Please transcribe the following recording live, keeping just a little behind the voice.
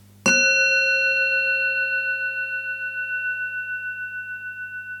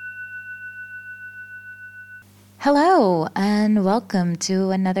Hello, and welcome to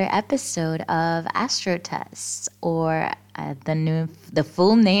another episode of Astro Tests, or the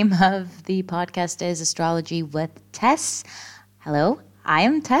full name of the podcast is Astrology with Tess. Hello, I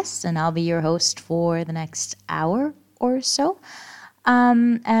am Tess, and I'll be your host for the next hour or so.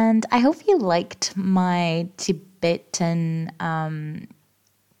 And I hope you liked my Tibetan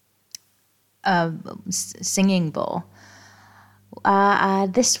singing bowl.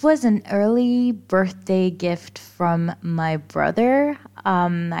 This was an early birthday gift from my brother.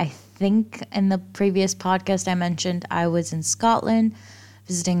 I think in the previous podcast I mentioned I was in Scotland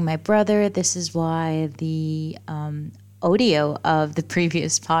visiting my brother. This is why the audio of the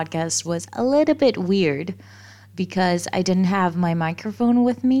previous podcast was a little bit weird because I didn't have my microphone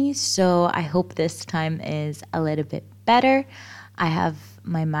with me. So I hope this time is a little bit better. I have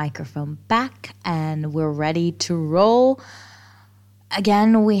my microphone back and we're ready to roll.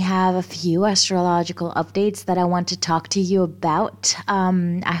 Again, we have a few astrological updates that I want to talk to you about.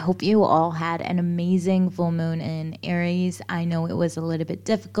 I hope you all had an amazing full moon in Aries. I know it was a little bit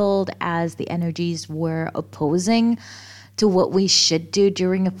difficult as the energies were opposing to what we should do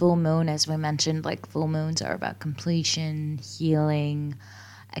during a full moon. As we mentioned, like full moons are about completion, healing,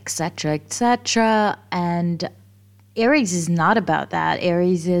 etc., etc. And Aries is not about that.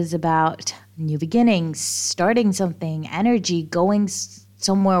 Aries is about new beginnings, starting something, energy, going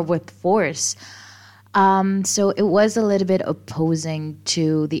somewhere with force. So it was a little bit opposing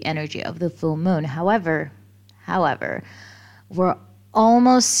to the energy of the full moon. However, we're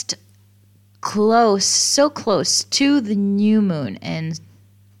almost close, so close to the new moon in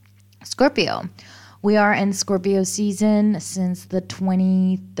Scorpio. We are in Scorpio season since the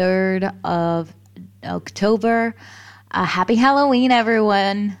 23rd of October. Happy Halloween,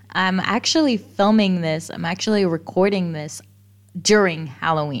 everyone. I'm actually filming this. I'm actually recording this during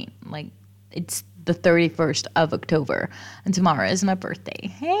Halloween. Like, it's the 31st of October. And tomorrow is my birthday.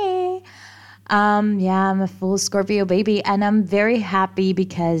 Hey. I'm a full Scorpio baby. And I'm very happy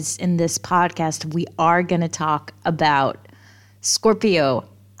because in this podcast, we are going to talk about Scorpio.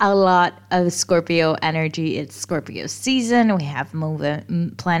 A lot of Scorpio energy. It's Scorpio season. We have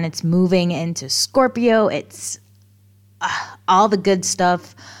planets moving into Scorpio. It's all the good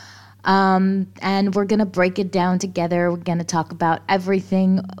stuff. And we're going to break it down together. We're going to talk about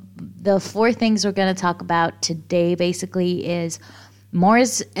everything. The four things we're going to talk about today basically is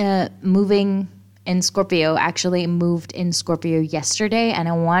Mars moving in Scorpio, actually moved in Scorpio yesterday. And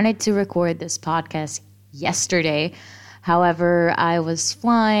I wanted to record this podcast yesterday. However, I was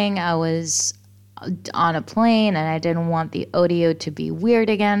flying. I was on a plane and I didn't want the audio to be weird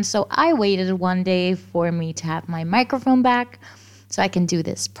again. So I waited one day for me to have my microphone back so I can do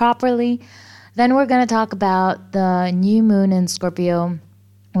this properly. Then we're going to talk about the new moon in Scorpio,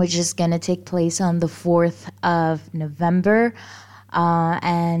 which is going to take place on the 4th of November.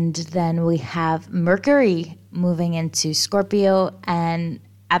 And then we have Mercury moving into Scorpio, and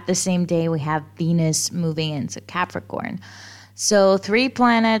at the same day we have Venus moving into Capricorn. So 3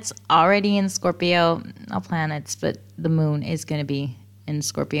 planets already in Scorpio. Not planets, but the moon is going to be in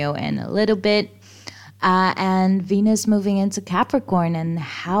Scorpio in a little bit. And Venus moving into Capricorn, and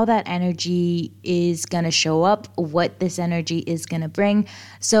how that energy is going to show up, what this energy is going to bring.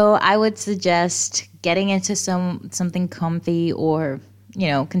 So I would suggest getting into something comfy, or,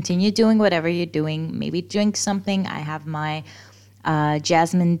 continue doing whatever you're doing. Maybe drink something. I have my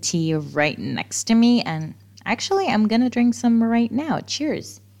jasmine tea right next to me, and actually, I'm going to drink some right now.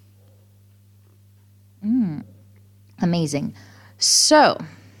 Cheers. Amazing. So,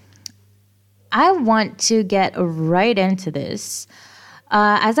 I want to get right into this.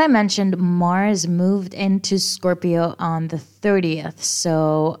 As I mentioned, Mars moved into Scorpio on the 30th,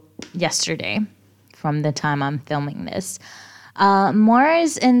 so yesterday, from the time I'm filming this.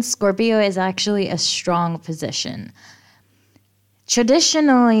 Mars in Scorpio is actually a strong position.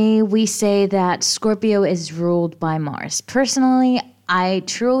 Traditionally, we say that Scorpio is ruled by Mars. Personally, I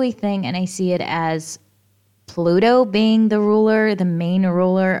truly think, and I see it as Pluto being the ruler, the main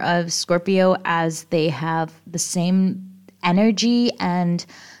ruler of Scorpio, as they have the same energy and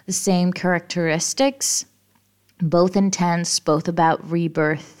the same characteristics, both intense, both about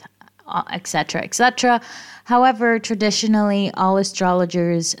rebirth, etc., etc. However, traditionally, all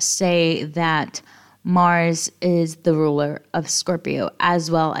astrologers say that Mars is the ruler of Scorpio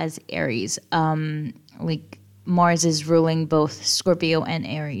as well as Aries. Mars is ruling both Scorpio and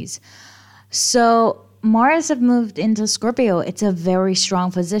Aries. So Mars have moved into Scorpio. It's a very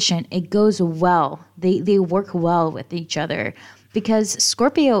strong position. It goes well. They work well with each other because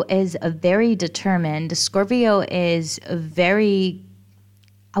Scorpio is a very determined. Scorpio is a very,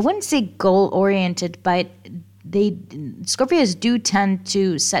 I wouldn't say goal-oriented, but Scorpios do tend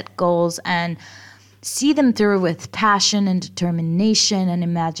to set goals and see them through with passion and determination and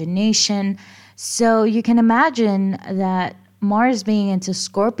imagination. So you can imagine that Mars being into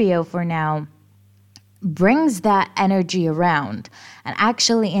Scorpio for now brings that energy around and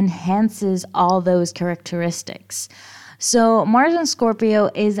actually enhances all those characteristics. So Mars in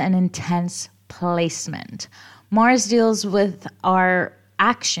Scorpio is an intense placement. Mars deals with our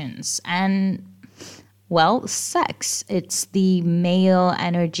actions and, well, sex. It's the male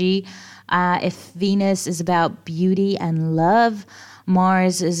energy. If Venus is about beauty and love,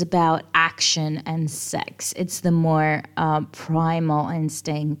 Mars is about action and sex. It's the more primal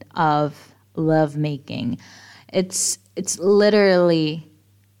instinct of lovemaking. It's literally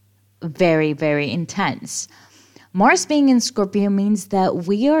very, very intense. Mars being in Scorpio means that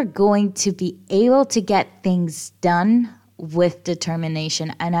we are going to be able to get things done with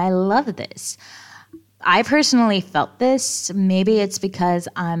determination, and I love this. I personally felt this. Maybe it's because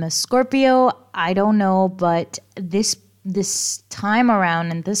I'm a Scorpio. I don't know, but this time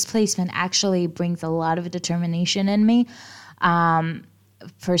around and this placement actually brings a lot of determination in me.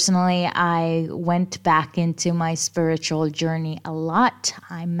 Personally, I went back into my spiritual journey a lot.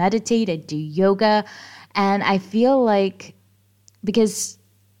 I meditate, I do yoga, and I feel like because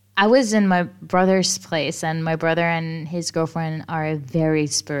I was in my brother's place, and my brother and his girlfriend are very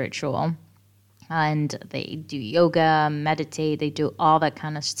spiritual, and they do yoga, meditate, they do all that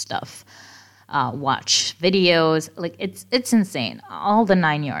kind of stuff. Watch videos, like it's insane, all the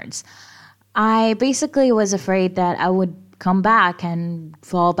 9 yards. I basically was afraid that I would come back and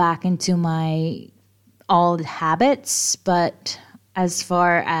fall back into my old habits, but as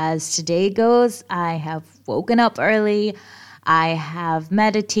far as today goes, I have woken up early, I have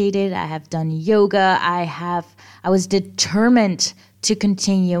meditated, I have done yoga, I was determined to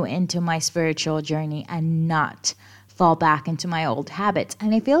continue into my spiritual journey and not fall back into my old habits.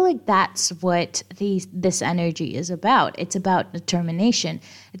 And I feel like that's what this energy is about. It's about determination.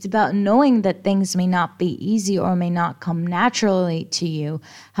 It's about knowing that things may not be easy or may not come naturally to you.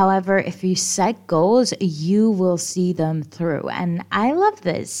 However, if you set goals, you will see them through. And I love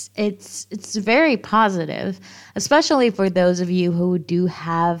this. It's very positive, especially for those of you who do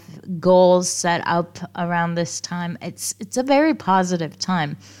have goals set up around this time. It's a very positive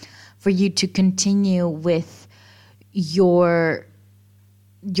time for you to continue with your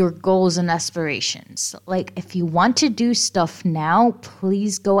goals and aspirations. Like, if you want to do stuff now,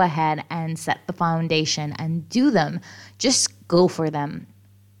 please go ahead and set the foundation and do them. Just go for them.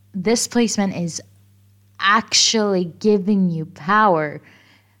 This placement is actually giving you power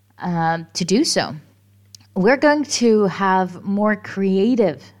to do so. We're going to have more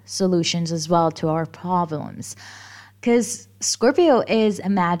creative solutions as well to our problems, because Scorpio is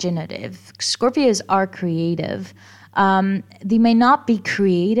imaginative. Scorpios are creative. They may not be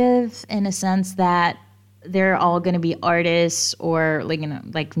creative in a sense that they're all going to be artists or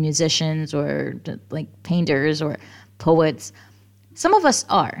like musicians or like painters or poets. Some of us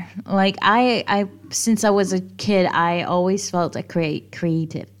are. Like I since I was a kid, I always felt a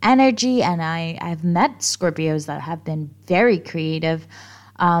creative energy, and I've met Scorpios that have been very creative.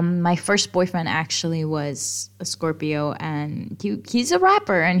 My first boyfriend actually was a Scorpio, and he's a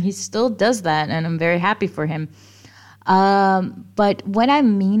rapper, and he still does that, and I'm very happy for him. But what I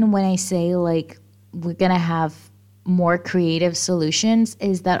mean when I say like we're gonna have more creative solutions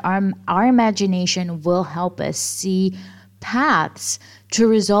is that our imagination will help us see paths to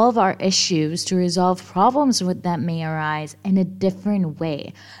resolve our issues, to resolve problems that may arise in a different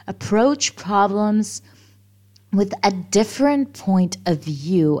way. Approach problems with a different point of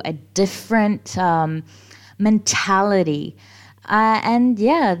view, a different mentality. And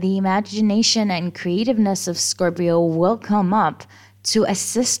yeah, the imagination and creativeness of Scorpio will come up to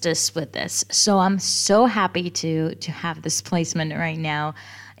assist us with this. So I'm so happy to have this placement right now.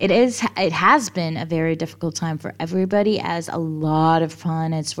 It has been a very difficult time for everybody, as a lot of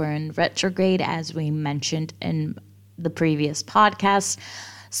planets were in retrograde, as we mentioned in the previous podcast.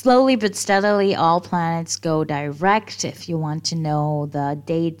 Slowly but steadily, all planets go direct. If you want to know the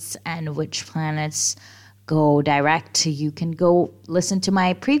dates and which planets go direct, you can go listen to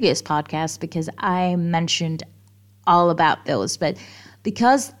my previous podcast because I mentioned all about those. But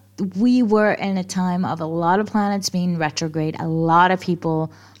because we were in a time of a lot of planets being retrograde, a lot of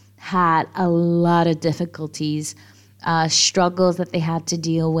people had a lot of difficulties, struggles that they had to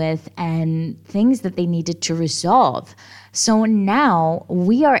deal with, and things that they needed to resolve. So now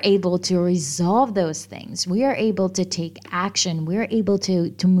we are able to resolve those things. We are able to take action. We are able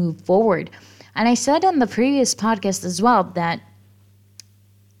to move forward. And I said in the previous podcast as well that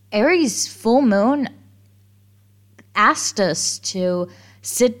Aries full moon asked us to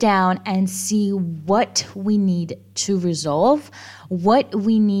sit down and see what we need to resolve, what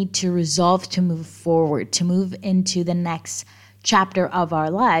we need to resolve to move forward, to move into the next chapter of our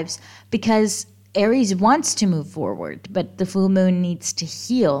lives. Because Aries wants to move forward, but the full moon needs to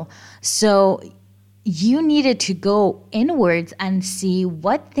heal. So you needed to go inwards and see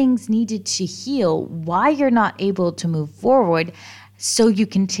what things needed to heal, why you're not able to move forward, so you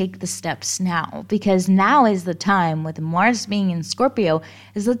can take the steps now. Because now is the time, with Mars being in Scorpio,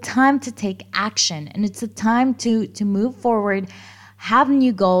 is the time to take action. And it's the time to move forward, have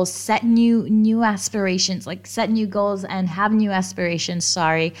new goals, set new aspirations, like set new goals and have new aspirations,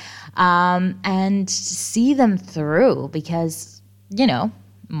 and see them through. Because,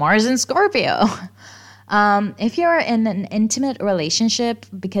 Mars in Scorpio. If you're in an intimate relationship,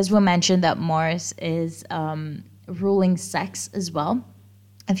 because we mentioned that Mars is ruling sex as well.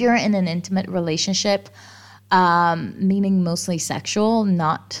 If you're in an intimate relationship, meaning mostly sexual,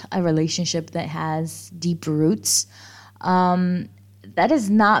 not a relationship that has deep roots, that is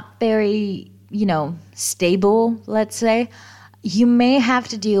not very, stable, let's say. You may have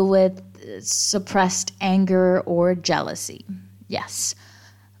to deal with suppressed anger or jealousy. Yes.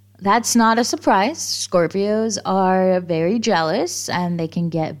 That's not a surprise. Scorpios are very jealous and they can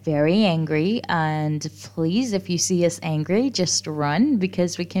get very angry. And please, if you see us angry, just run,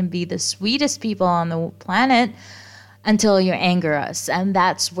 because we can be the sweetest people on the planet until you anger us. And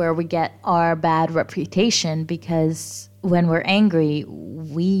that's where we get our bad reputation, because when we're angry,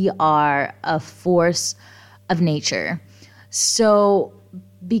 we are a force of nature. So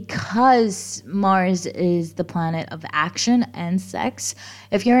because Mars is the planet of action and sex,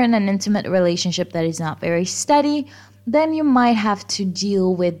 if you're in an intimate relationship that is not very steady, then you might have to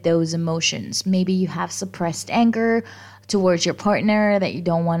deal with those emotions. Maybe you have suppressed anger towards your partner that you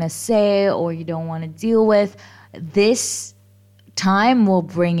don't want to say or you don't want to deal with. This time will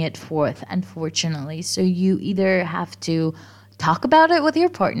bring it forth, unfortunately. So you either have to talk about it with your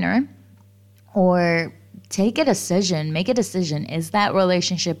partner or take a decision, make a decision. Is that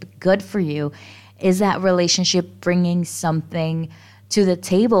relationship good for you? Is that relationship bringing something to the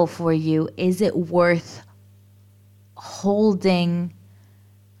table for you? Is it worth holding?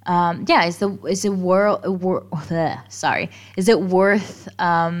 Is it worth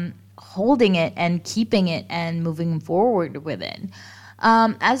holding it and keeping it and moving forward with it?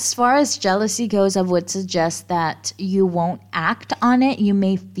 As far as jealousy goes, I would suggest that you won't act on it. You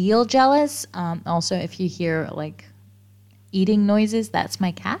may feel jealous. Also, if you hear like eating noises, that's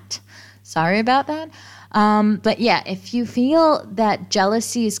my cat. Sorry about that. But yeah, if you feel that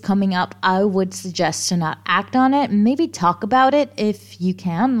jealousy is coming up, I would suggest to not act on it. Maybe talk about it if you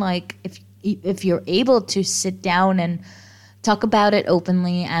can. Like if you're able to sit down and talk about it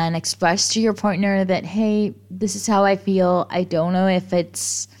openly and express to your partner that, hey, this is how I feel. I don't know if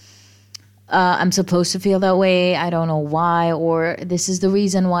it's I'm supposed to feel that way. I don't know why, or this is the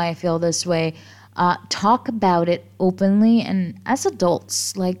reason why I feel this way. Talk about it openly, and as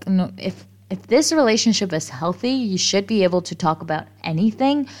adults, like, if this relationship is healthy, you should be able to talk about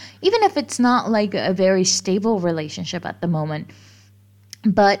anything, even if it's not like a very stable relationship at the moment.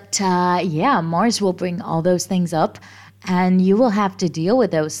 But Mars will bring all those things up, and you will have to deal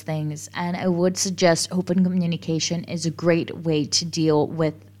with those things. And I would suggest open communication is a great way to deal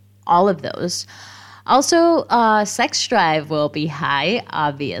with all of those. Also, sex drive will be high,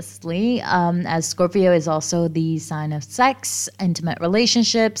 obviously, as Scorpio is also the sign of sex, intimate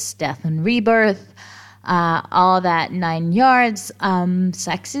relationships, death and rebirth, all that 9 yards.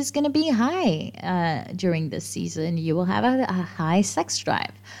 Sex is going to be high during this season. You will have a high sex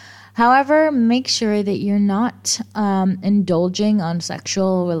drive. However, make sure that you're not indulging on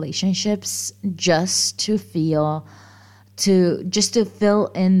sexual relationships just to fill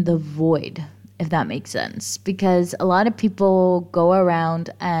in the void, if that makes sense. Because a lot of people go around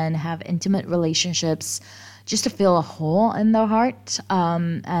and have intimate relationships just to fill a hole in their heart,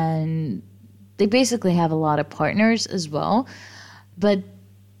 and they basically have a lot of partners as well. But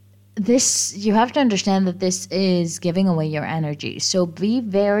you have to understand that this is giving away your energy. So be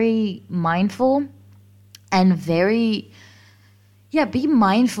very mindful and be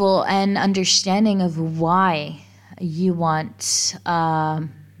mindful and understanding of why you want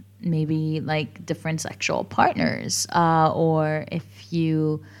maybe like different sexual partners, or if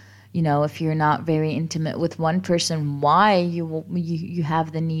if you're not very intimate with one person, why you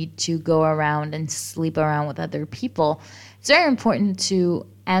have the need to go around and sleep around with other people. It's very important to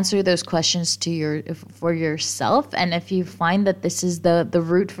answer those questions for yourself. And if you find that this is the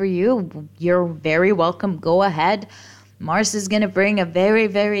route for you, you're very welcome. Go ahead. Mars is going to bring a very,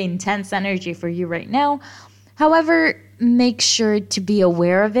 very intense energy for you right now. However, make sure to be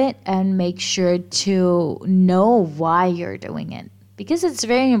aware of it and make sure to know why you're doing it, because it's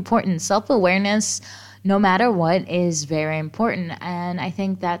very important. Self-awareness, no matter what, is very important. And I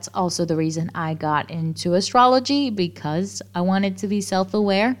think that's also the reason I got into astrology, because I wanted to be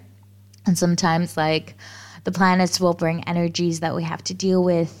self-aware. And sometimes, like, the planets will bring energies that we have to deal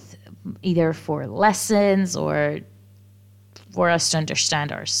with, either for lessons or for us to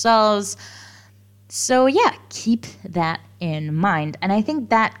understand ourselves. So yeah, keep that in mind. And I think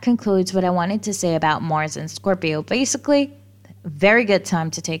that concludes what I wanted to say about Mars and Scorpio. Basically, very good time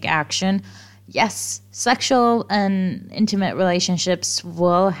to take action. Yes, sexual and intimate relationships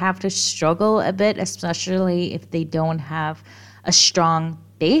will have to struggle a bit, especially if they don't have a strong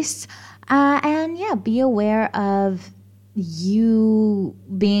base. And yeah, be aware of you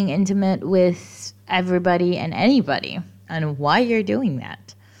being intimate with everybody and anybody and why you're doing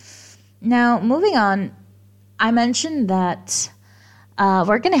that. Now, moving on, I mentioned that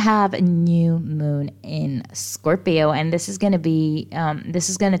we're going to have a new moon in Scorpio, and this is going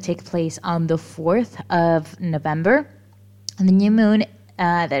to take place on the 4th of November. And the new moon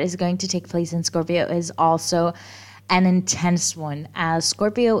that is going to take place in Scorpio is also an intense one, as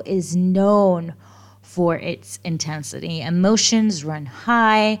Scorpio is known for its intensity. Emotions run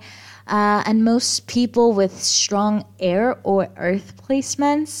high. And most people with strong air or earth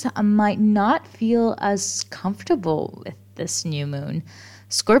placements might not feel as comfortable with this new moon.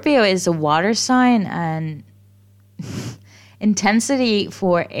 Scorpio is a water sign, and intensity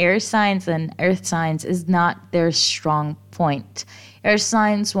for air signs and earth signs is not their strong point. Air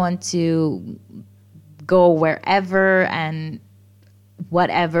signs want to go wherever and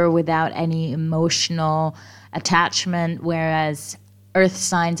whatever without any emotional attachment, whereas earth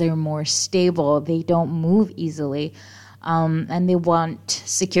signs are more stable. They don't move easily, and they want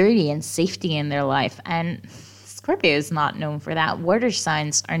security and safety in their life. And Scorpio is not known for that. Water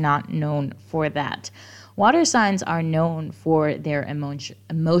signs are not known for that. Water signs are known for their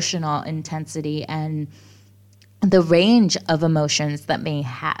emotional intensity and the range of emotions that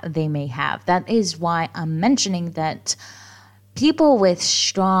they may have. That is why I'm mentioning that people with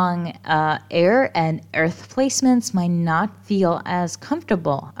strong air and earth placements might not feel as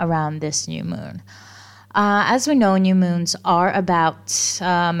comfortable around this new moon. As we know, new moons are about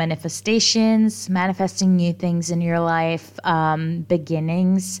manifestations, manifesting new things in your life,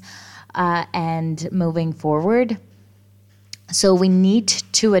 beginnings, and moving forward. So we need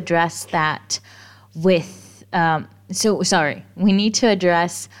to address that we need to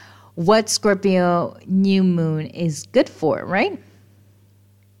address what Scorpio new moon is good for, right?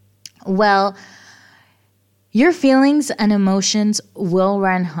 Well, your feelings and emotions will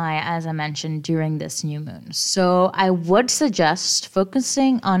run high, as I mentioned, during this new moon. So I would suggest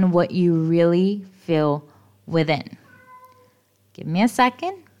focusing on what you really feel within. Give me a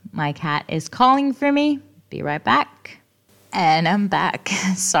second. My cat is calling for me. Be right back. And I'm back.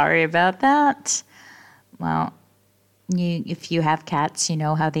 Sorry about that. Well, if you have cats, you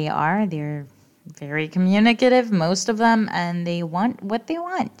know how they are. They're very communicative, most of them, and they want what they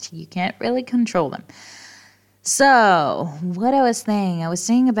want. You can't really control them. So, what I was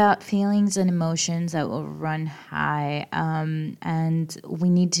saying about feelings and emotions that will run high, and we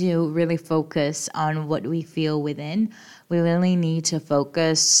need to really focus on what we feel within. We really need to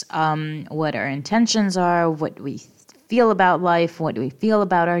focus what our intentions are, what we feel about life, what we feel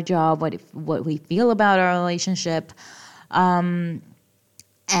about our job, what we feel about our relationship, and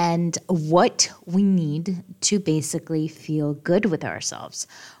what we need to basically feel good with ourselves,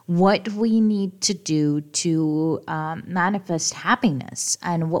 what we need to do to manifest happiness,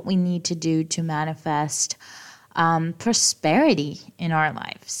 and what we need to do to manifest prosperity in our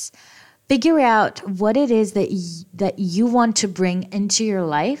lives. Figure out what it is that you want to bring into your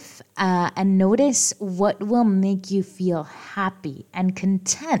life, and notice what will make you feel happy and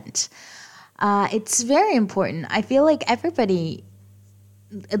content. It's very important. I feel like I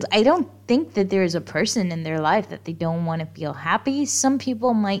don't think that there is a person in their life that they don't want to feel happy. Some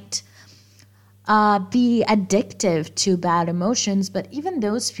people might be addictive to bad emotions, but even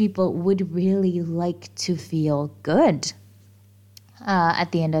those people would really like to feel good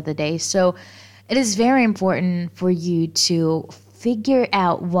at the end of the day. So it is very important for you to figure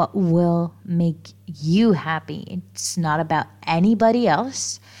out what will make you happy. It's not about anybody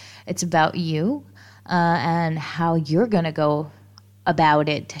else. It's about you and how you're going to go about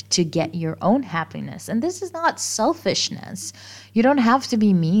it to get your own happiness. And this is not selfishness. You don't have to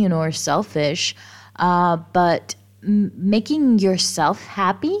be mean or selfish, but making yourself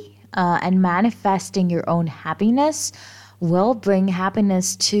happy and manifesting your own happiness will bring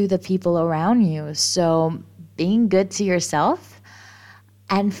happiness to the people around you. So being good to yourself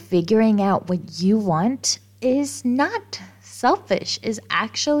and figuring out what you want is not selfish, is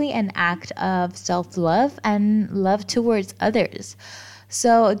actually an act of self-love and love towards others.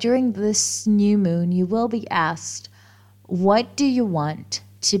 So during this new moon, you will be asked, what do you want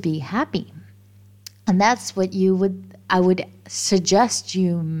to be happy? And that's what I would suggest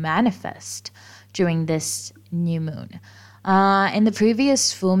you manifest during this new moon. In the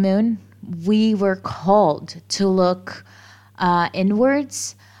previous full moon, we were called to look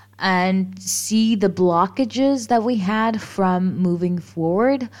inwards and see the blockages that we had from moving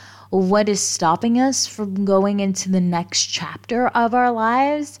forward, what is stopping us from going into the next chapter of our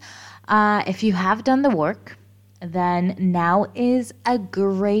lives. If you have done the work, then now is a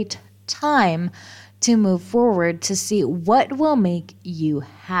great time to move forward to see what will make you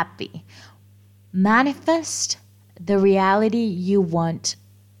happy. Manifest the reality you want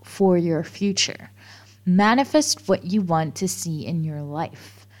for your future. Manifest what you want to see in your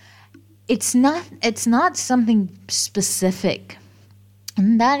life. It's not something specific.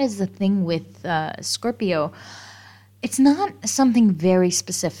 And that is the thing with Scorpio. It's not something very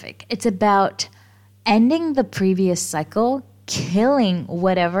specific. It's about ending the previous cycle, killing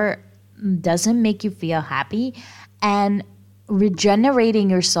whatever doesn't make you feel happy, and regenerating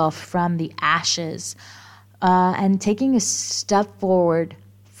yourself from the ashes, and taking a step forward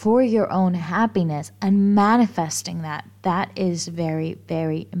for your own happiness and manifesting that. That is very,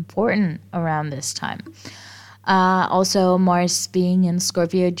 very important around this time. Also, Mars being in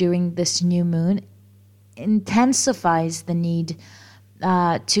Scorpio during this new moon intensifies the need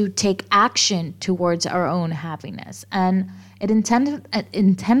to take action towards our own happiness. And it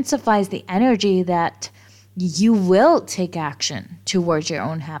intensifies the energy that you will take action towards your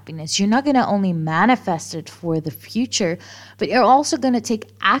own happiness. You're not going to only manifest it for the future, but you're also going to take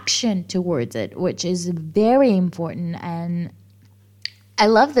action towards it, which is very important. And I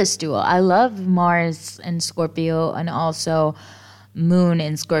love this duo. I love Mars in Scorpio and also Moon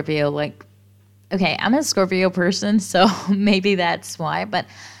in Scorpio. Like, okay, I'm a Scorpio person, so maybe that's why, but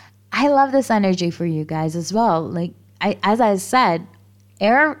I love this energy for you guys as well. Like, as I said,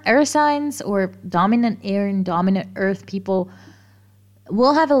 air signs or dominant air and dominant earth people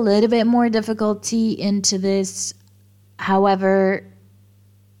will have a little bit more difficulty into this. However,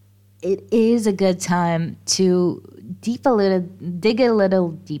 it is a good time to dig a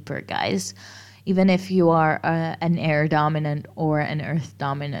little deeper, guys. Even if you are an air dominant or an earth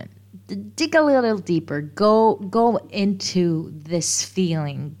dominant, dig a little deeper. Go into this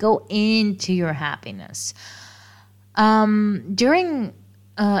feeling. Go into your happiness. During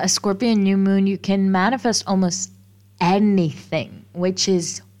a Scorpion new moon, you can manifest almost anything, which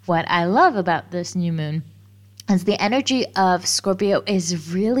is what I love about this new moon. As the energy of Scorpio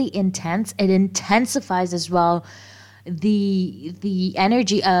is really intense, it intensifies as well the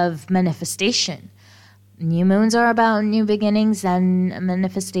energy of manifestation. New moons are about new beginnings and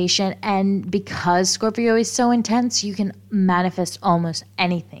manifestation, and because Scorpio is so intense, you can manifest almost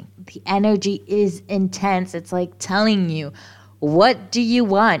anything. The energy is intense. It's like telling you, what do you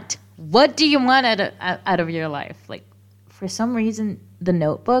want? What do you want out of your life? Like, for some reason, The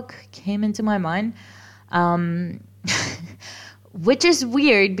Notebook came into my mind, which is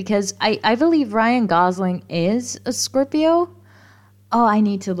weird because I believe Ryan Gosling is a Scorpio. Oh, I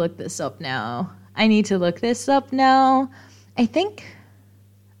need to look this up now. I think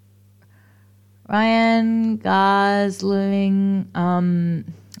Ryan Gosling,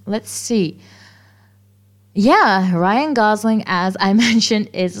 let's see. Yeah, Ryan Gosling, as I mentioned,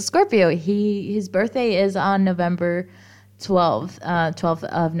 is a Scorpio. His birthday is on November 12th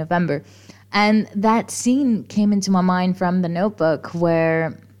of November. And that scene came into my mind from The Notebook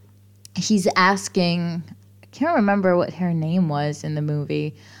where he's asking, I can't remember what her name was in the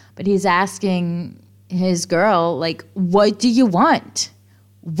movie, but he's asking his girl, like, what do you want?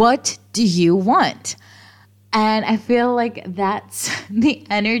 What do you want? And I feel like that's the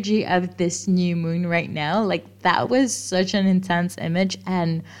energy of this new moon right now. Like, that was such an intense image.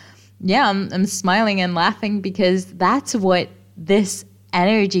 And yeah, I'm smiling and laughing because that's what this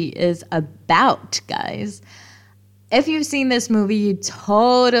energy is about, guys. If you've seen this movie, you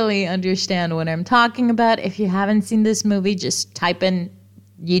totally understand what I'm talking about. If you haven't seen this movie, just type in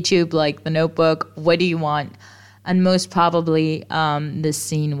YouTube, like The Notebook, what do you want? And most probably this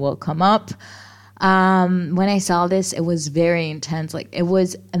scene will come up. When I saw this, it was very intense. Like, it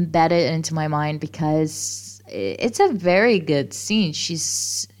was embedded into my mind because it's a very good scene.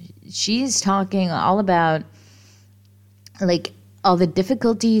 She's talking all about, like, all the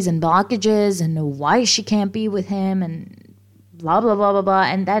difficulties and blockages and why she can't be with him and blah, blah, blah, blah, blah.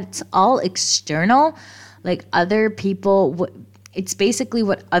 And that's all external. Like other people, it's basically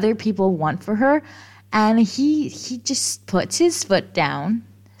what other people want for her. And he just puts his foot down,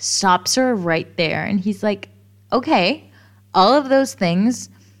 stops her right there. And he's like, okay, all of those things.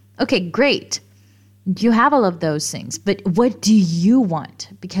 Okay, great. You have all of those things, but what do you want?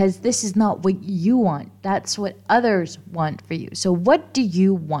 Because this is not what you want. That's what others want for you. So what do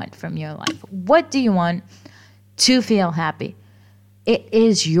you want from your life? What do you want to feel happy? It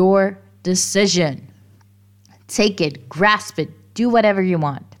is your decision. Take it, grasp it, do whatever you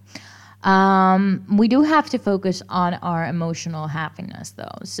want. We do have to focus on our emotional happiness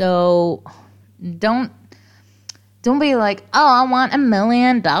though. So don't be like, oh, I want $1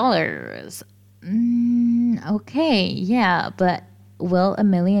 million. Okay, yeah, but will $1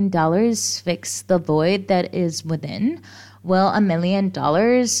 million fix the void that is within? Will $1 million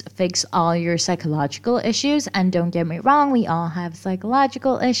fix all your psychological issues? And don't get me wrong, we all have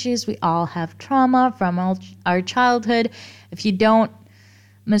psychological issues. We all have trauma from our childhood. If you don't,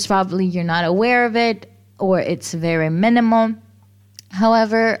 most probably you're not aware of it, or it's very minimal.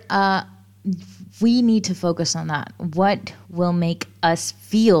 However, we need to focus on that. What will make us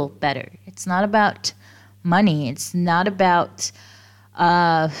feel better? It's not about money. It's not about,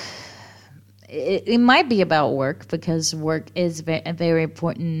 it might be about work, because work is a very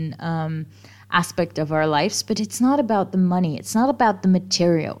important aspect of our lives, but it's not about the money. It's not about the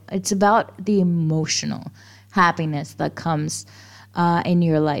material. It's about the emotional happiness that comes in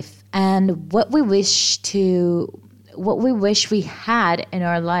your life. And what we wish we had in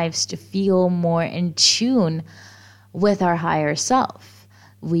our lives to feel more in tune with our higher self.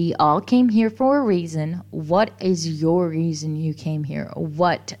 We all came here for a reason. What is your reason you came here?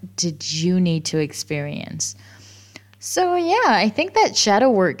 What did you need to experience? So yeah, I think that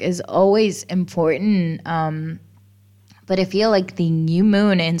shadow work is always important. But I feel like the new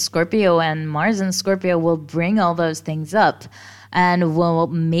moon in Scorpio and Mars in Scorpio will bring all those things up and will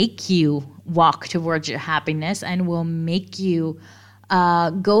make you walk towards your happiness and will make you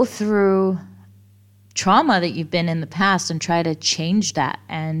go through trauma that you've been in the past and try to change that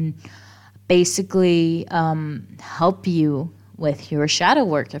and basically help you with your shadow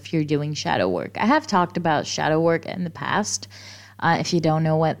work if you're doing shadow work. I have talked about shadow work in the past. If you don't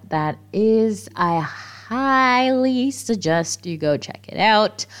know what that is, I highly suggest you go check it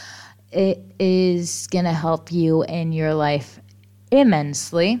out. It is going to help you in your life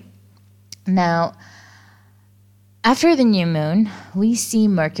immensely. Now, after the new moon, we see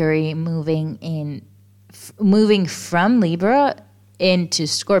Mercury moving from Libra into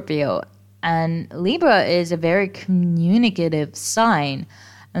Scorpio. And Libra is a very communicative sign,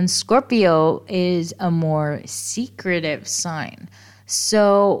 and Scorpio is a more secretive sign.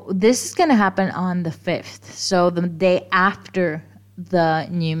 So this is going to happen on the 5th, so the day after the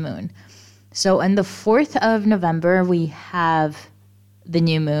new moon. So on the 4th of November, we have the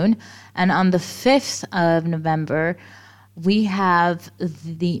new moon, and on the 5th of November, we have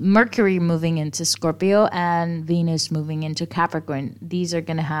the Mercury moving into Scorpio and Venus moving into Capricorn. These are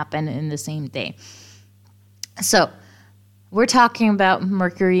going to happen in the same day. So we're talking about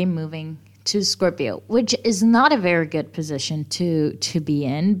Mercury moving to Scorpio, which is not a very good position to be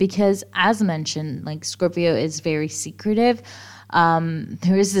in because, as mentioned, like Scorpio is very secretive.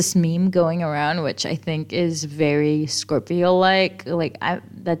 There is this meme going around, which I think is very Scorpio-like,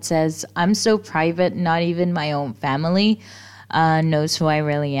 that says, "I'm so private, not even my own family knows who I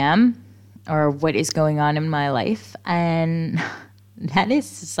really am or what is going on in my life." And that is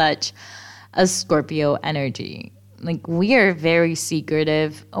such a Scorpio energy. Like, we are very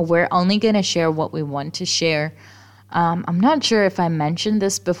secretive. We're only going to share what we want to share. I'm not sure if I mentioned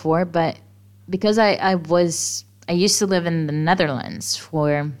this before, but because I used to live in the Netherlands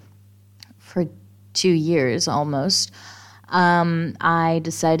for 2 years almost. I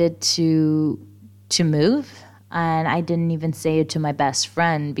decided to move, and I didn't even say it to my best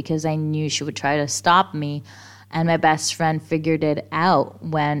friend because I knew she would try to stop me. And my best friend figured it out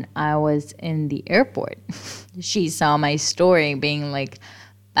when I was in the airport. She saw my story being like,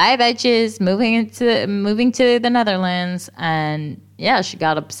 "Bye, bitches, moving to the Netherlands." And yeah, she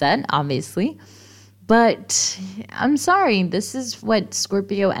got upset, obviously. But I'm sorry, this is what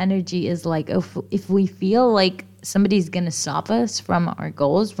Scorpio energy is like. If we feel like somebody's going to stop us from our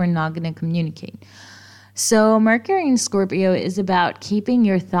goals, we're not going to communicate. So Mercury in Scorpio is about keeping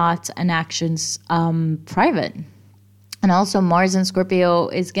your thoughts and actions private. And also Mars in Scorpio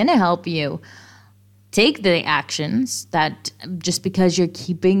is going to help you take the actions that just because you're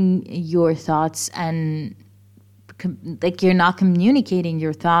keeping your thoughts and like you're not communicating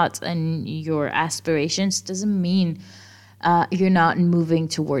your thoughts and your aspirations doesn't mean you're not moving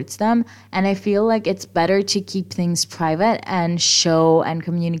towards them. And I feel like it's better to keep things private and show and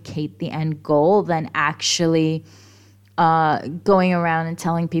communicate the end goal than actually going around and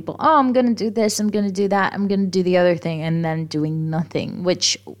telling people, oh, I'm going to do this, I'm going to do that, I'm going to do the other thing, and then doing nothing,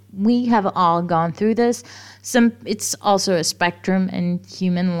 which we have all gone through this. It's also a spectrum in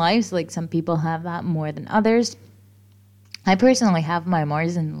human lives. Like some people have that more than others. I personally have my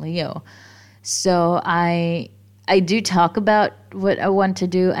Mars in Leo. So I do talk about what I want to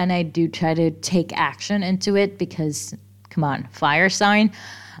do, and I do try to take action into it because, come on, fire sign.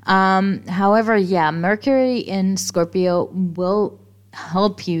 However, Mercury in Scorpio will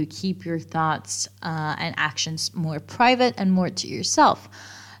help you keep your thoughts and actions more private and more to yourself,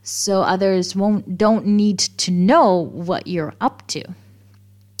 so others don't need to know what you're up to.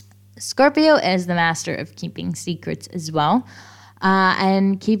 Scorpio is the master of keeping secrets as well,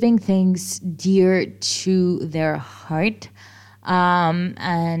 and keeping things dear to their heart,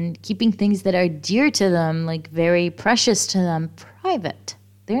 and keeping things that are dear to them, like very precious to them, private.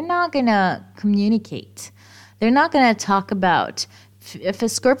 They're not going to communicate. They're not going to talk about, if a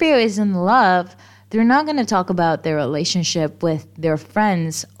Scorpio is in love, they're not going to talk about their relationship with their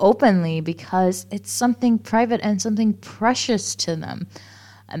friends openly because it's something private and something precious to them.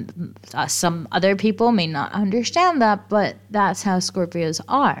 Some other people may not understand that, but that's how Scorpios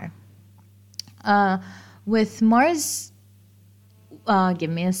are. With Mars, give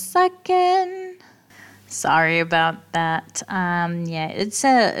me a second. Sorry about that. It's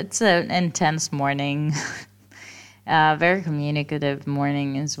an intense morning. Very communicative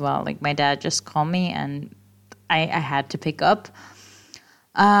morning as well. Like my dad just called me and I had to pick up.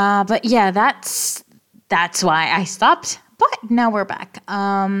 But yeah, that's why I stopped. But now we're back.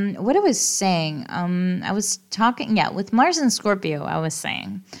 What I was saying, I was talking, with Mars and Scorpio, I was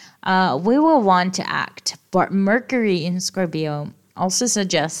saying, we will want to act, but Mercury in Scorpio also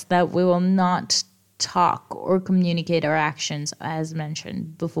suggests that we will not talk or communicate our actions, as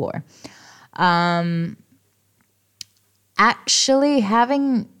mentioned before. Actually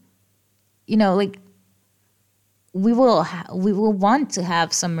having, we will want to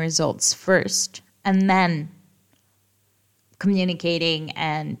have some results first, and then communicating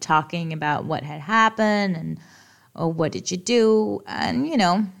and talking about what had happened and what did you do, and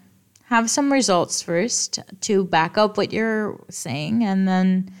have some results first to back up what you're saying, and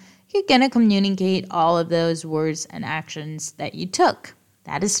then you're going to communicate all of those words and actions that you took.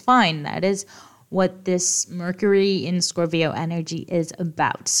 That is fine. That is what this Mercury in Scorpio energy is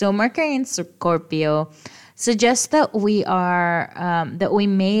about. So Mercury in Scorpio suggests that we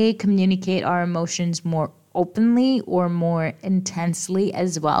may communicate our emotions more openly or more intensely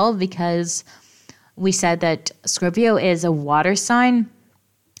as well, because we said that Scorpio is a water sign.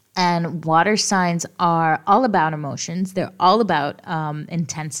 And water signs are all about emotions. They're all about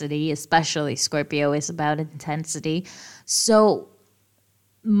intensity, especially Scorpio is about intensity. So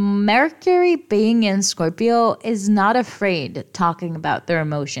Mercury being in Scorpio is not afraid talking about their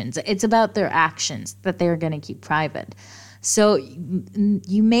emotions. It's about their actions that they're going to keep private. So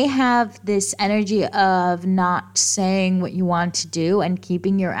you may have this energy of not saying what you want to do and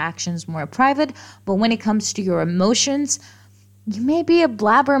keeping your actions more private. But when it comes to your emotions, you may be a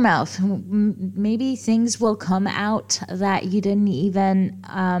blabbermouth. Maybe things will come out that you didn't even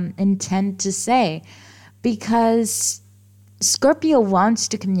intend to say, because Scorpio wants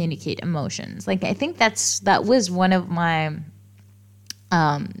to communicate emotions. Like, I think that is one of my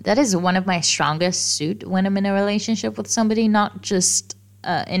strongest suit when I'm in a relationship with somebody, not just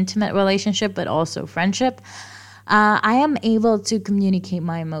intimate relationship, but also friendship. I am able to communicate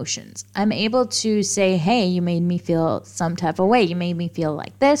my emotions. I'm able to say, hey, you made me feel some type of way. You made me feel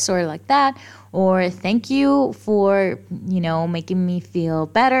like this or like that. Or thank you for, making me feel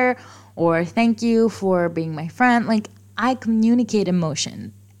better. Or thank you for being my friend. Like, I communicate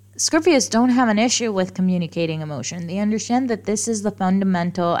emotion. Scorpios don't have an issue with communicating emotion. They understand that this is the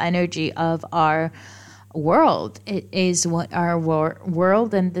fundamental energy of our world. It is what our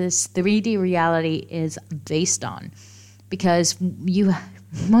world and this 3D reality is based on, because you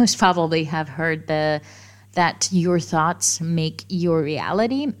most probably have heard that your thoughts make your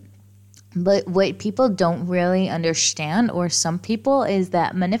reality. But what people don't really understand, or some people, is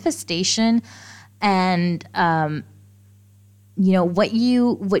that manifestation and what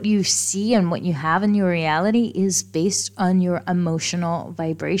you see and what you have in your reality is based on your emotional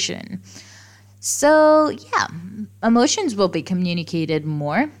vibration. So, emotions will be communicated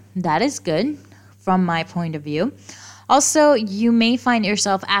more. That is good from my point of view. Also, you may find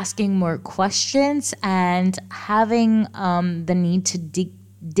yourself asking more questions and having the need to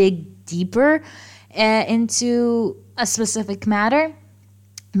dig deeper into a specific matter,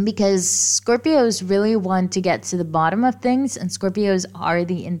 because Scorpios really want to get to the bottom of things, and Scorpios are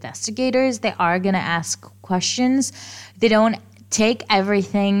the investigators. They are going to ask questions. They don't take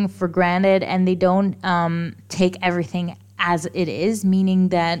everything for granted, and they don't take everything as it is, meaning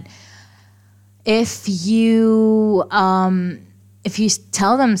that if you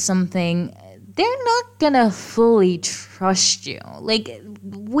tell them something, they're not going to fully trust you. Like,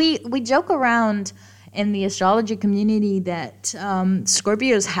 we joke around in the astrology community that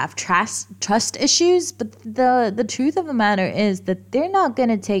Scorpios have trust issues, but the truth of the matter is that they're not going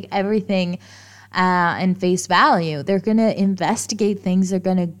to take everything in face value. They're going to investigate things. They're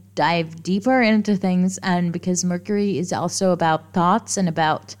going to dive deeper into things, and because Mercury is also about thoughts and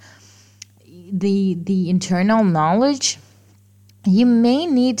about the internal knowledge, you may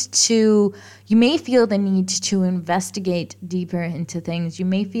feel the need to investigate deeper into things. You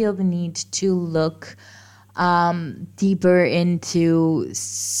may feel the need to look deeper into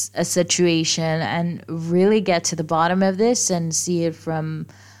a situation and really get to the bottom of this and see it from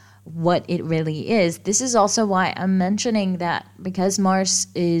what it really is. This is also why I'm mentioning that, because Mars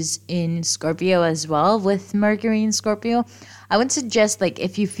is in Scorpio as well, with Mercury in Scorpio, I would suggest, like,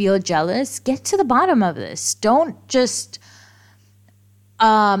 if you feel jealous, get to the bottom of this. Don't just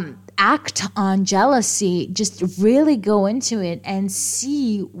act on jealousy. Just really go into it and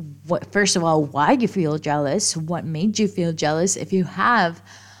see what, first of all, why you feel jealous, what made you feel jealous. If you have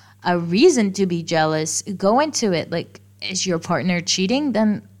a reason to be jealous, go into it. Like, is your partner cheating?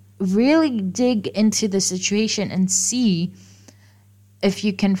 Then really dig into the situation and see if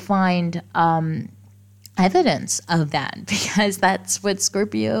you can find evidence of that, because that's what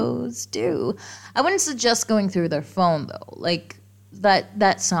Scorpios do. I wouldn't suggest going through their phone, though. Like,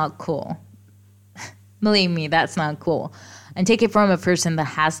 that's not cool. Believe me, that's not cool. And take it from a person that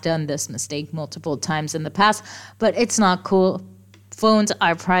has done this mistake multiple times in the past, but it's not cool. Phones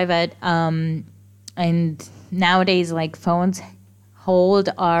are private, and nowadays, like, phones hold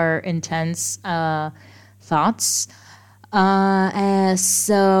our intense thoughts.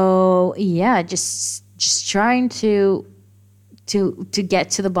 So yeah, just trying to get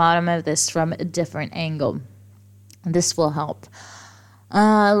to the bottom of this from a different angle. This will help.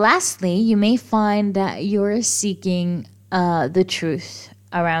 Lastly, you may find that you're seeking the truth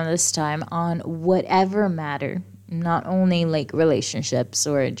around this time on whatever matter, not only like relationships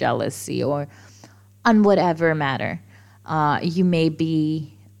or jealousy, or on whatever matter you may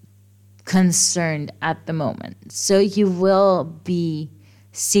be concerned at the moment. So you will be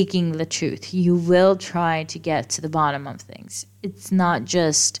seeking the truth. You will try to get to the bottom of things. It's not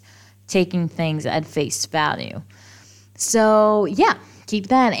just taking things at face value. So yeah, keep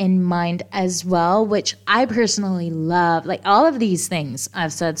that in mind as well, which I personally love. Like, all of these things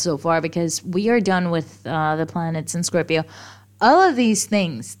I've said so far, because we are done with the planets in Scorpio. All of these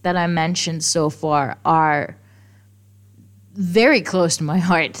things that I mentioned so far are very close to my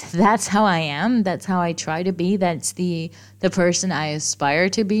heart. That's how I am. That's how I try to be. That's the person I aspire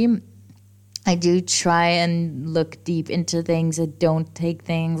to be. I do try and look deep into things. I don't take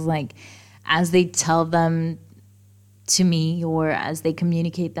things like as they tell them to me or as they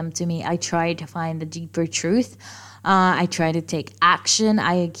communicate them to me. I try to find the deeper truth. I try to take action.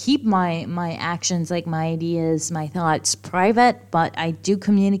 I keep my actions, like my ideas, my thoughts, private, but I do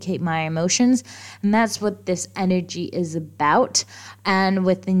communicate my emotions, and that's what this energy is about. And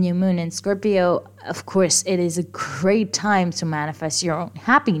with the new moon in Scorpio, of course, it is a great time to manifest your own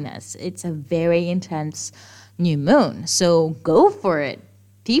happiness. It's a very intense new moon, so go for it.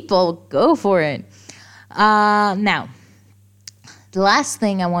 People, go for it. Now, the last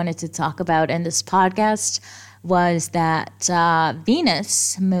thing I wanted to talk about in this podcast was that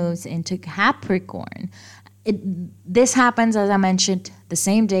Venus moves into Capricorn. This happens, as I mentioned, the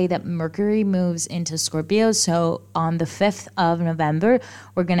same day that Mercury moves into Scorpio. So on the 5th of November,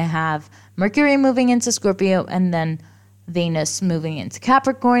 we're going to have Mercury moving into Scorpio and then Venus moving into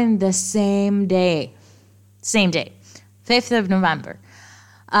Capricorn the same day. Same day, 5th of November.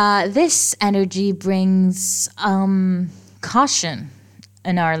 This energy brings caution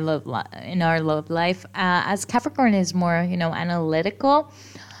in our love life, as Capricorn is more, analytical,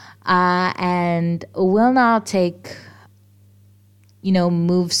 and will not take,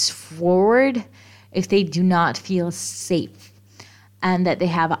 moves forward if they do not feel safe and that they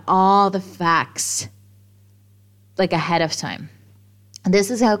have all the facts, like, ahead of time. And this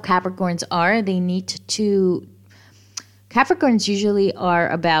is how Capricorns are. Capricorns usually are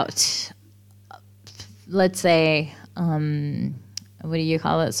about, let's say, what do you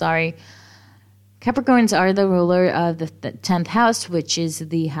call it? Sorry. Capricorns are the ruler of the 10th house, which is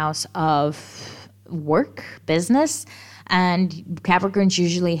the house of work, business. And Capricorns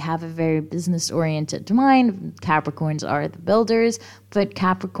usually have a very business-oriented mind. Capricorns are the builders, but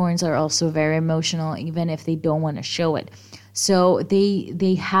Capricorns are also very emotional, even if they don't want to show it. So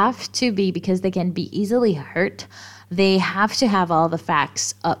they have to be, because they can be easily hurt, they have to have all the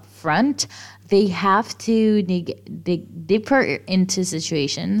facts up front. They have to dig deeper into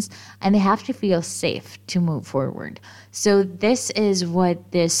situations, and they have to feel safe to move forward. So this is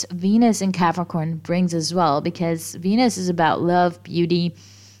what this Venus in Capricorn brings as well, because Venus is about love, beauty,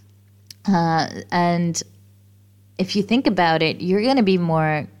 and if you think about it, you're going to be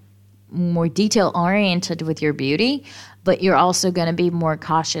more detail oriented with your beauty, but you're also going to be more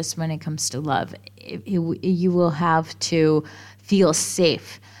cautious when it comes to love. You will have to feel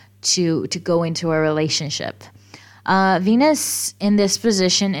safe to go into a relationship. Venus in this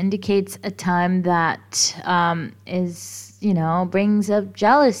position indicates a time that brings up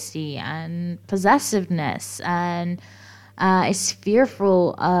jealousy and possessiveness, and is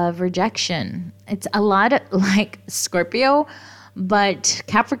fearful of rejection. It's a lot of, like Scorpio, but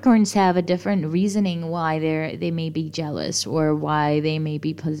Capricorns have a different reasoning why they may be jealous or why they may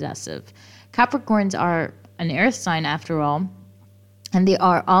be possessive. Capricorns are an earth sign after all, and they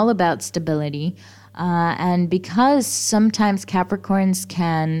are all about stability. And because sometimes Capricorns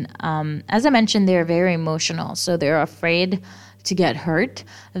can, as I mentioned, they're very emotional, so they're afraid to get hurt.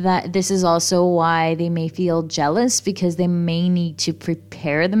 That this is also why they may feel jealous, because they may need to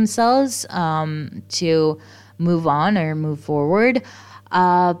prepare themselves to move on or move forward.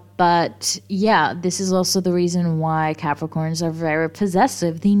 But yeah, this is also the reason why Capricorns are very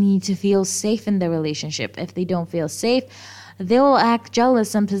possessive. They need to feel safe in the relationship. If they don't feel safe, they will act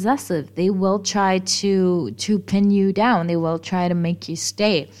jealous and possessive. They will try to pin you down. They will try to make you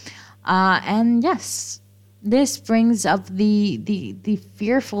stay. And yes, this brings up the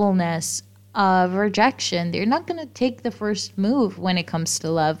fearfulness of rejection. They're not going to take the first move when it comes to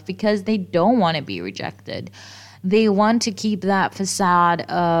love, because they don't want to be rejected. They want to keep that facade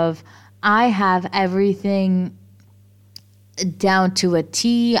of, I have everything down to a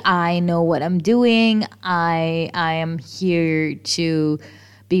T. I know what I'm doing. I am here to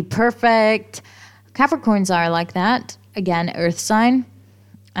be perfect. Capricorns are like that. Again, earth sign.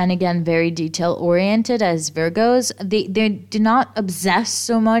 And again, very detail-oriented as Virgos. They do not obsess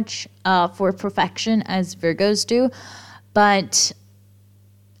so much for perfection as Virgos do. But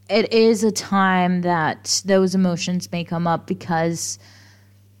it is a time that those emotions may come up, because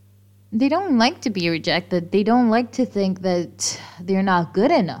they don't like to be rejected. They don't like to think that they're not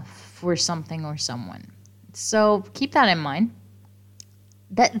good enough for something or someone. So keep that in mind.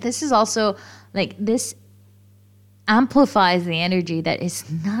 That this is also, like, this amplifies the energy that it's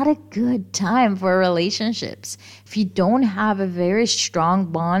not a good time for relationships. If you don't have a very strong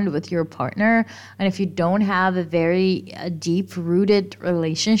bond with your partner, and if you don't have a very deep-rooted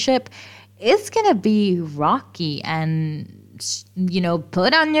relationship, it's going to be rocky, and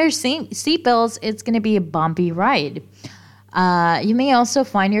put on your seatbelts. It's going to be a bumpy ride. You may also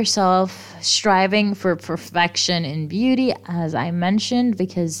find yourself striving for perfection in beauty, as I mentioned,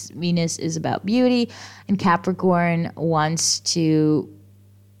 because Venus is about beauty, and Capricorn wants to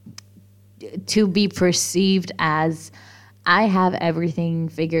be perceived as, I have everything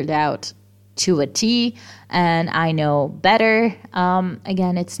figured out to a T, and I know better.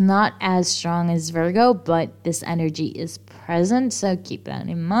 Again, it's not as strong as Virgo, but this energy is present, so keep that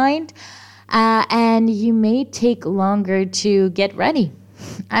in mind. And you may take longer to get ready,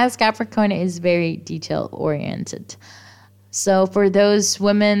 as Capricorn is very detail-oriented. So for those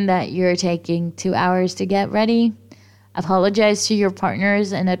women that you're taking 2 hours to get ready, apologize to your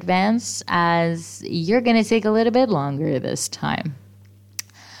partners in advance, as you're going to take a little bit longer this time.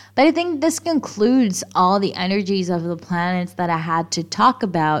 But I think this concludes all the energies of the planets that I had to talk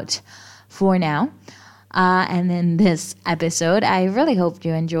about for now. And in this episode, I really hope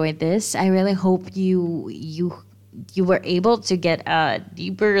you enjoyed this. I really hope you were able to get a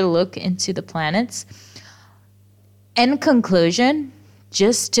deeper look into the planets. In conclusion,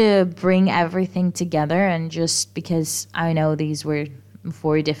 just to bring everything together, and just because I know these were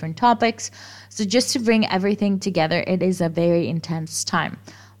 4 different topics, so just to bring everything together, it is a very intense time.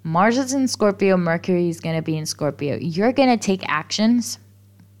 Mars is in Scorpio, Mercury is going to be in Scorpio. You're going to take actions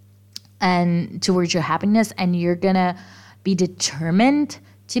and towards your happiness, and you're going to be determined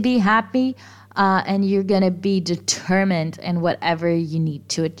to be happy, and you're going to be determined in whatever you need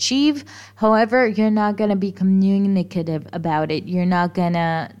to achieve. However, you're not going to be communicative about it. You're not going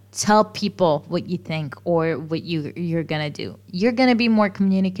to tell people what you think or what you're going to do. You're going to be more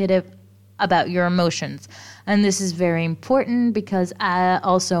communicative about your emotions. And this is very important because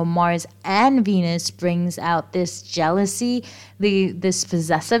also Mars and Venus brings out this jealousy, this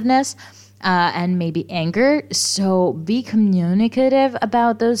possessiveness, and maybe anger. So be communicative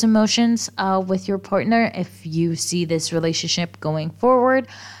about those emotions with your partner if you see this relationship going forward,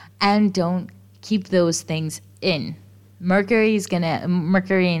 and don't keep those things in. Mercury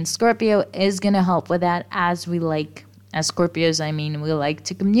in Scorpio is gonna help with that, as Scorpios, we like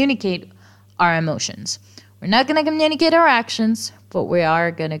to communicate our emotions. We're not gonna communicate our actions, but we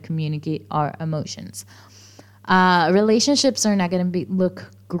are gonna communicate our emotions. Relationships are not gonna look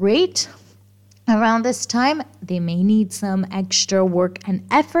great around this time. They may need some extra work and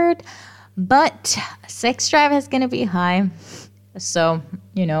effort, but sex drive is gonna be high. So,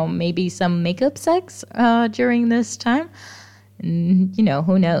 maybe some makeup sex during this time.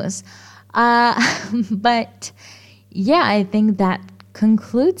 Who knows? But yeah, I think that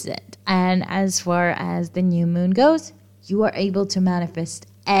concludes it. And as far as the new moon goes, you are able to manifest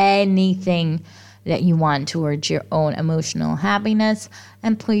anything that you want towards your own emotional happiness.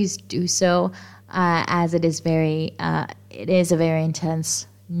 And please do so, as it is a very intense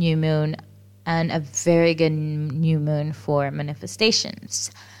new moon, and a very good new moon for manifestations.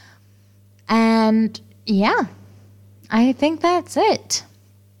 And yeah, I think that's it.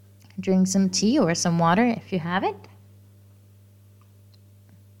 Drink some tea or some water if you have it.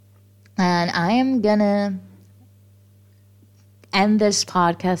 And I am gonna end this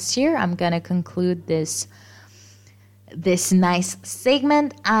podcast here. I'm gonna conclude this nice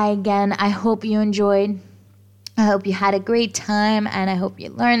segment. I hope you enjoyed. I hope you had a great time, and I hope you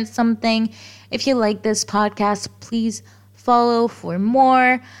learned something. If you like this podcast, please follow for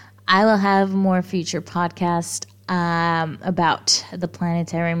more. I will have more future podcasts about the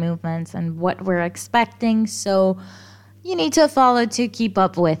planetary movements and what we're expecting. So you need to follow to keep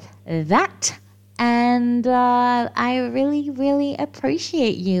up with that. And I really, really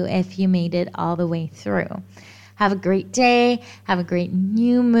appreciate you if you made it all the way through. Have a great day. Have a great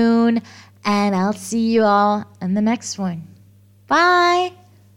new moon. And I'll see you all in the next one. Bye.